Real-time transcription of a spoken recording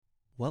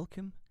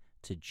Welcome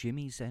to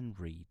Jimi Zen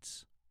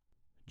Reads,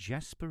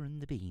 Jasper and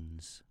the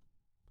Beans.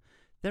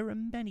 There are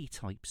many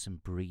types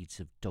and breeds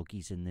of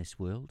doggies in this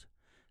world.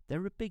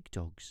 There are big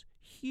dogs,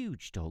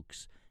 huge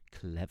dogs,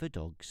 clever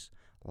dogs,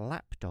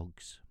 lap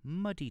dogs,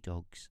 muddy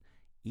dogs,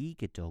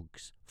 eager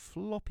dogs,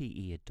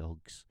 floppy-eared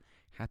dogs,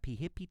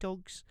 happy-hippy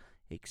dogs,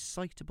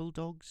 excitable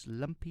dogs,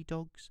 lumpy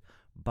dogs,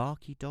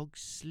 barky dogs,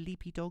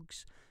 sleepy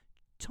dogs,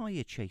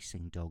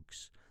 tire-chasing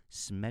dogs,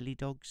 smelly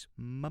dogs,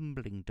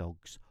 mumbling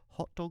dogs,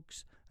 hot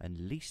dogs,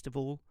 and least of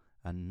all,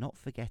 and not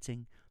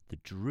forgetting, the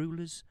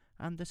droolers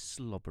and the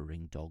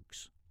slobbering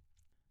dogs.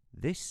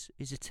 This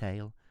is a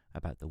tale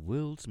about the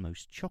world's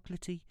most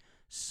chocolatey,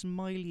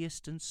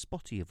 smiliest and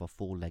spotty of our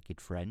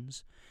four-legged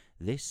friends.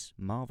 This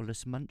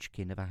marvellous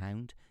munchkin of a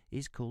hound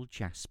is called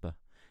Jasper,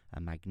 a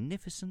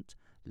magnificent,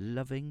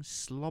 loving,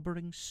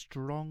 slobbering,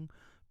 strong,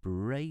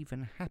 brave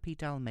and happy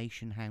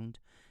Dalmatian hound,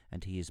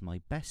 and he is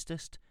my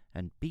bestest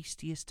and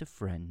beastiest of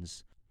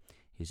friends.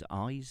 His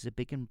eyes are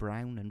big and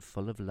brown and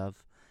full of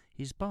love.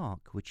 His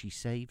bark, which he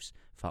saves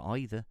for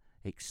either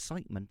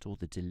excitement or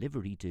the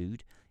delivery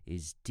dude,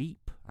 is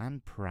deep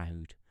and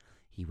proud.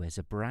 He wears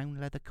a brown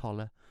leather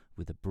collar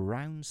with a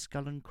brown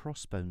skull and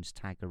crossbones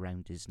tag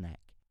around his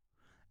neck.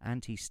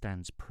 And he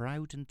stands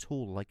proud and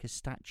tall like a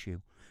statue,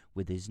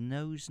 with his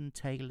nose and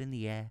tail in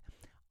the air,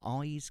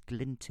 eyes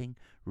glinting,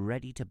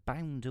 ready to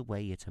bound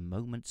away at a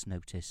moment's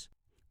notice,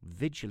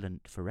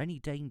 vigilant for any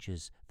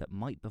dangers that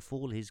might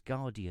befall his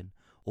guardian,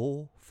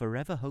 or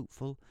forever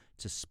hopeful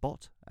to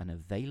spot an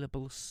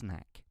available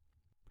snack.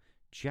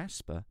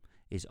 Jasper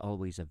is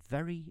always a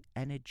very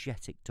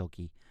energetic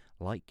doggy,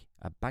 like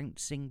a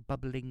bouncing,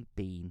 bubbling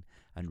bean,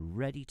 and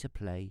ready to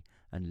play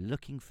and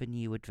looking for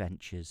new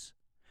adventures.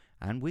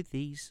 And with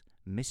these,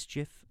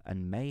 mischief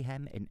and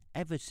mayhem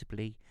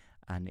inevitably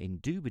and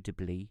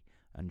indubitably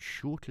and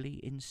shortly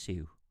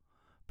ensue.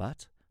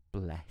 But,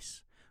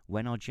 bless,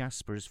 when our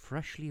Jasper is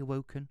freshly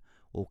awoken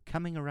or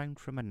coming around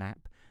from a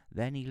nap,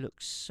 then he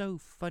looks so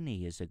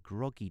funny as a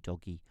groggy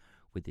doggy,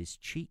 with his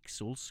cheeks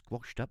all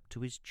squashed up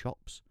to his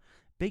chops,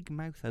 big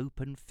mouth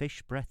open,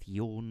 fish breath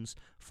yawns,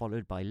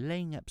 followed by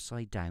laying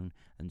upside down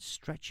and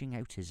stretching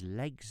out his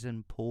legs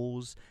and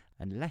paws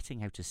and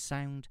letting out a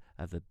sound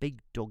of a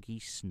big doggy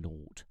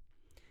snort,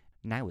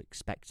 now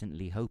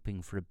expectantly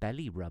hoping for a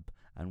belly rub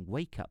and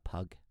wake-up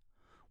hug.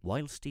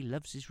 Whilst he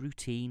loves his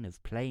routine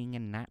of playing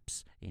and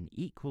naps in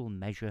equal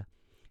measure,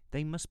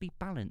 they must be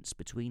balanced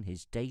between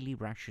his daily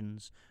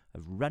rations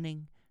of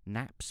running,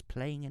 naps,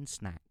 playing and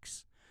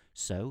snacks.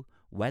 So,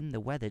 when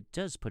the weather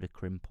does put a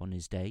crimp on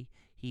his day,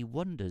 he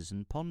wonders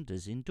and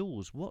ponders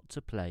indoors what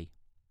to play.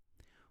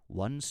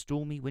 One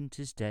stormy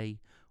winter's day,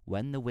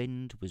 when the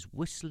wind was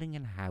whistling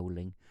and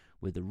howling,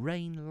 with the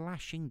rain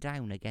lashing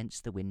down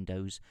against the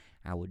windows,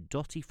 our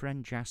dotty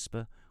friend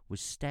Jasper was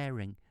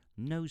staring,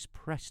 nose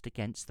pressed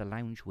against the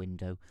lounge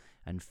window,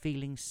 and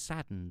feeling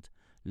saddened,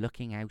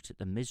 looking out at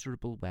the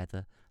miserable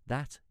weather,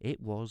 that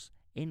it was,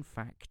 in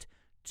fact,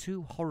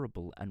 too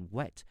horrible and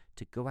wet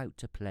to go out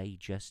to play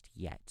just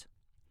yet.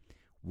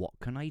 "What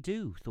can I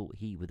do?" thought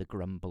he with a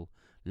grumble,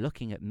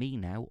 looking at me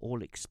now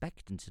all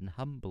expectant and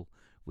humble,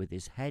 with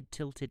his head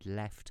tilted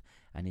left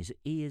and his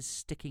ears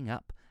sticking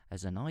up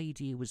as an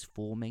idea was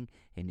forming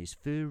in his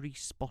furry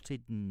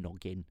spotted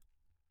noggin.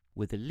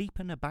 With a leap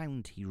and a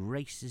bound he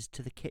races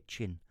to the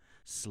kitchen.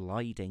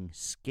 Sliding,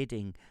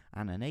 skidding,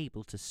 and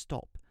unable to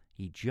stop,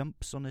 he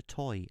jumps on a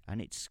toy, and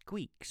it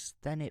squeaks,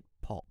 then it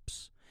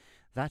pops.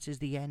 That is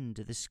the end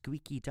of the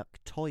squeaky duck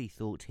toy,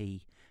 thought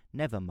he.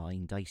 Never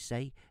mind, I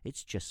say,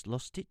 it's just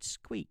lost its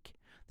squeak.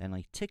 Then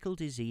I tickled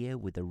his ear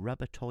with the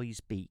rubber toy's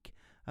beak.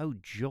 Oh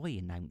joy,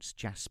 announced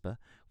Jasper,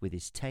 with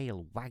his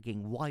tail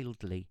wagging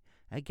wildly.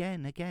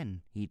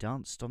 Again, he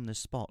danced on the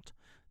spot,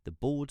 the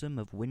boredom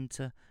of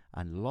winter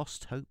and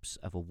lost hopes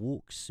of a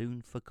walk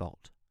soon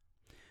forgot.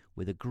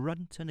 With a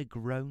grunt and a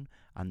groan,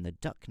 and the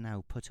duck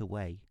now put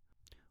away.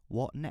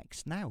 What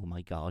next now,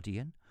 my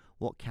guardian?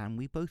 What can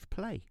we both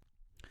play?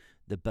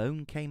 The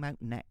bone came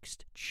out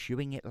next,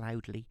 chewing it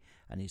loudly,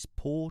 and his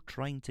paw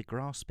trying to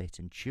grasp it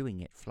and chewing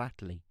it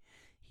flatly.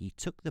 He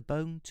took the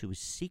bone to his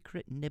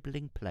secret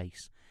nibbling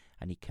place,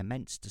 and he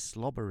commenced to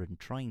slobber and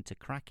trying to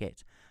crack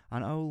it,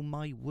 and oh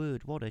my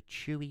word, what a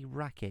chewy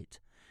racket!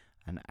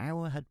 An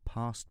hour had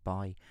passed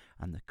by,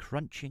 and the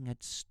crunching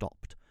had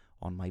stopped.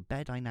 On my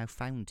bed I now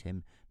found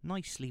him,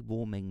 nicely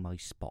warming my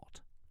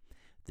spot.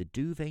 The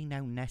duvet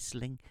now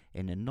nestling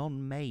in a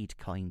non-maid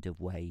kind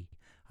of way,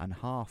 and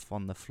half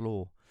on the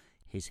floor,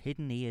 his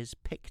hidden ears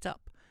picked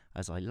up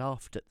as I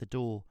laughed at the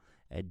door.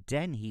 A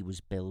den he was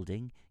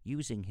building,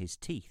 using his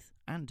teeth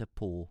and a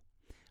paw.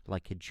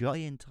 Like a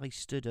giant I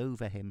stood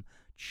over him,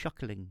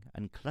 chuckling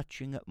and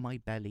clutching at my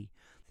belly,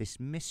 this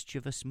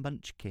mischievous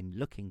munchkin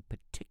looking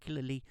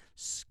particularly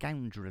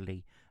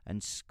scoundrelly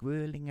and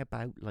squirreling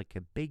about like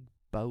a big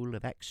bowl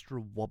of extra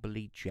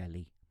wobbly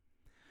jelly.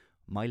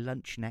 My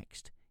lunch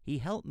next, he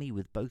helped me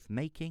with both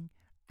making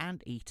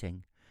and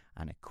eating,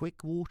 and a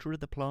quick water of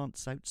the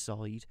plants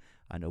outside,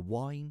 and a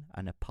wine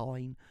and a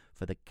pine,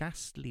 for the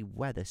ghastly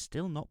weather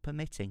still not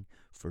permitting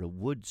for a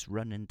woods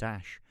run and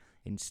dash.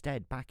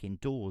 instead back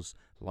indoors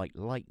like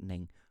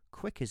lightning,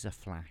 quick as a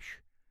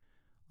flash.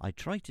 I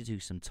tried to do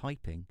some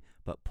typing,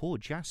 but poor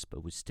Jasper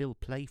was still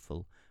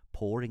playful,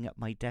 pawing at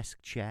my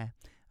desk chair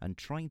and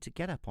trying to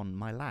get up on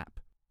my lap.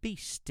 "Be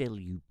still,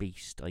 you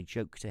beast," I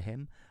joked to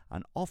him,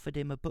 and offered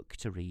him a book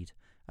to read,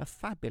 a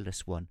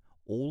fabulous one,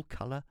 all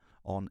colour,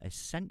 on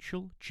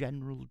essential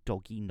general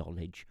doggy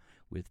knowledge,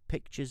 with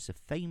pictures of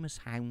famous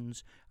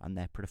hounds and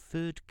their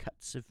preferred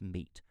cuts of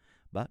meat.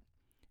 But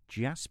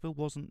Jasper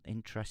wasn't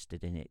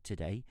interested in it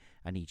today,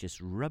 and he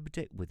just rubbed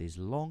it with his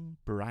long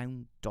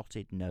brown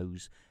dotted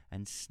nose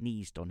and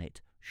sneezed on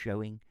it,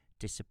 showing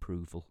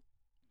disapproval.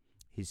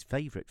 His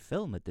favourite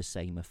film had the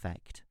same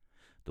effect,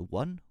 the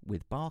one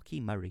with Barky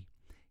Murray.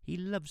 He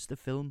loves the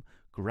film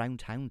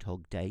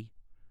Groundhog Day.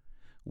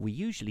 We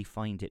usually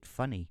find it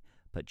funny,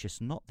 but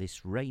just not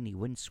this rainy,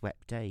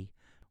 windswept day.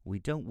 We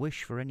don't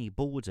wish for any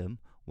boredom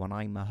when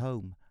I'm a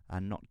home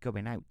and not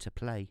going out to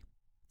play.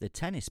 The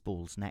tennis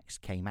balls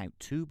next came out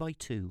 2 by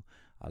 2,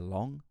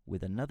 along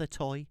with another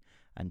toy,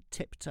 and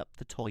tipped up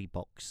the toy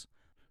box,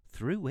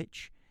 through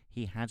which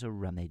he had a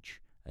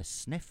rummage, a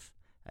sniff,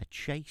 a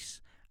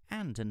chase,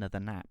 and another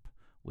nap,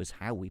 was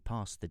how we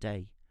passed the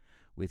day,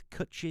 with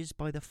cutches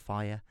by the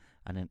fire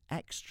and an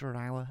extra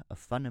hour of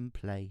fun and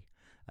play.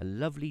 A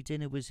lovely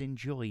dinner was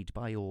enjoyed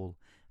by all,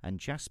 and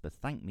Jasper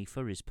thanked me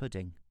for his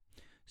pudding.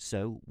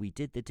 So we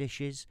did the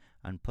dishes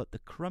and put the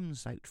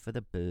crumbs out for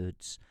the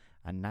birds,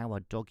 and now our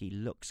doggy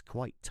looks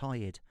quite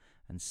tired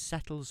and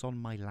settles on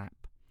my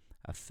lap.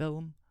 A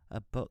film,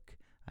 a book,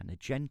 and a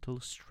gentle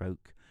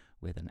stroke,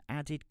 with an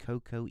added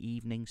cocoa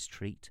evening's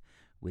treat,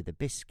 with a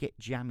biscuit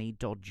jammy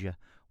dodger.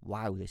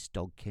 Wow, this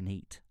dog can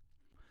eat.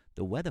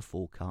 "The weather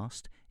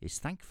forecast is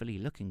thankfully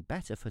looking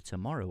better for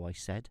tomorrow," I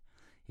said,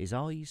 his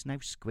eyes now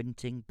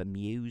squinting,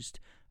 bemused.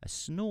 A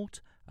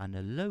snort and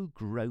a low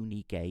groan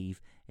he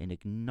gave in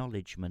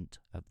acknowledgment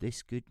of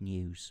this good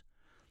news.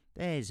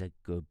 "There's a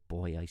good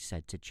boy," I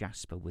said to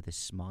Jasper with a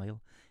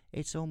smile.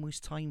 "It's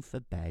almost time for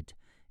bed.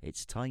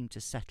 It's time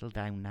to settle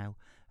down now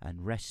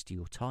and rest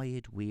your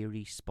tired,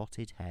 weary,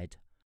 spotted head."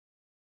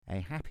 A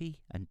happy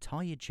and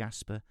tired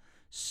Jasper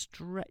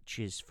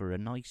stretches for a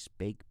nice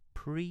big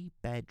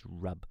pre-bed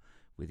rub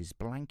with his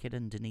blanket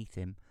underneath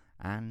him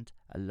and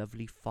a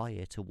lovely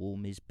fire to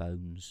warm his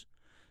bones.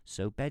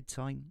 So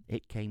bedtime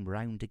it came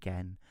round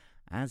again,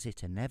 as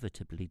it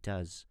inevitably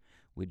does,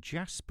 with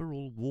Jasper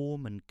all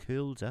warm and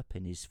curled up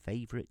in his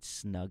favourite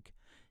snug,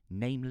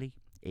 namely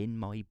in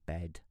my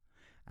bed,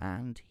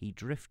 and he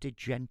drifted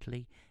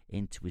gently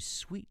into his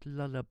sweet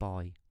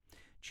lullaby.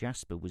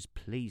 Jasper was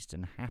pleased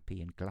and happy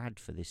and glad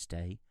for this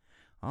day.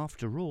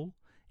 After all,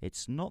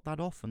 it's not that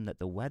often that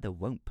the weather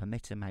won't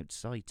permit him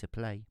outside to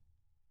play.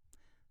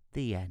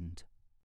 The end.